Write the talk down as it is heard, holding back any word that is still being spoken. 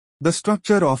The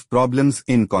structure of problems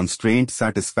in constraint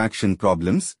satisfaction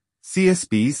problems,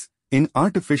 CSPs, in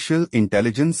artificial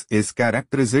intelligence is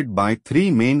characterized by three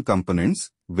main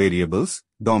components: variables,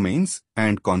 domains,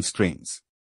 and constraints.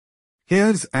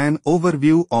 Here's an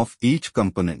overview of each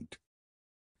component.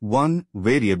 1.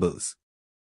 Variables.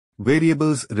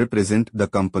 Variables represent the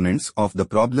components of the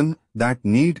problem that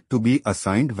need to be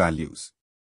assigned values.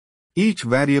 Each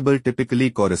variable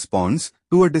typically corresponds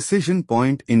to a decision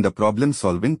point in the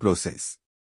problem-solving process.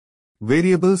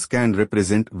 Variables can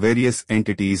represent various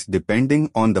entities depending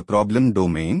on the problem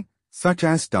domain, such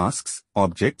as tasks,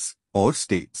 objects, or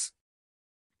states.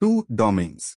 2.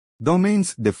 Domains.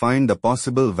 Domains define the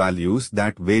possible values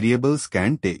that variables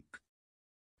can take.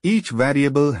 Each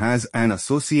variable has an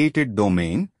associated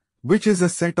domain, which is a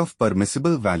set of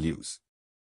permissible values.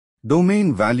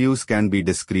 Domain values can be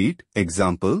discrete,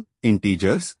 example,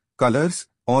 integers, colors,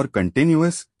 or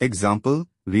continuous, example,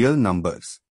 real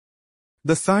numbers.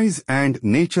 The size and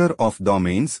nature of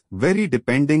domains vary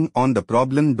depending on the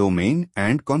problem domain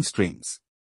and constraints.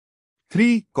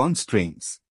 3.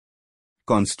 Constraints.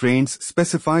 Constraints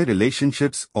specify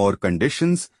relationships or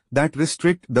conditions that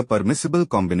restrict the permissible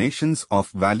combinations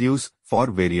of values for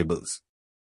variables.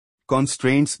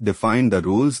 Constraints define the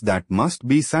rules that must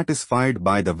be satisfied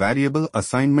by the variable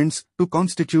assignments to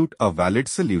constitute a valid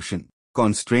solution.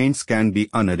 Constraints can be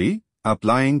unary,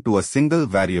 applying to a single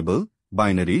variable,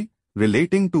 binary,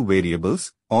 relating to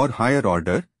variables, or higher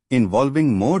order,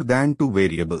 involving more than two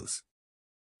variables.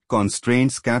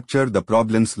 Constraints capture the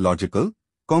problem's logical,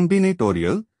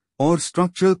 combinatorial, or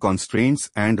structural constraints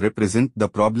and represent the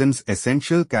problem's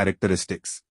essential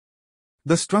characteristics.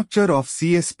 The structure of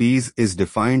CSPs is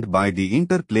defined by the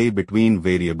interplay between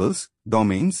variables,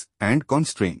 domains, and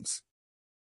constraints.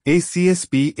 A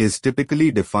CSP is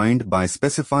typically defined by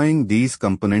specifying these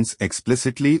components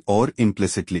explicitly or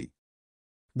implicitly.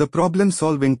 The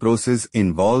problem-solving process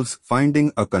involves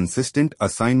finding a consistent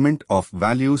assignment of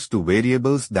values to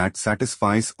variables that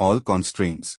satisfies all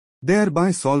constraints,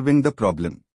 thereby solving the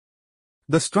problem.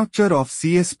 The structure of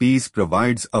CSPs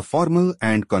provides a formal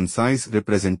and concise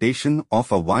representation of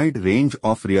a wide range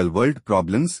of real-world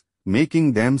problems,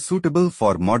 making them suitable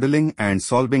for modeling and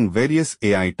solving various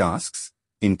AI tasks,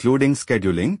 including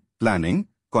scheduling, planning,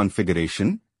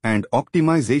 configuration, and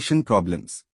optimization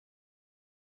problems.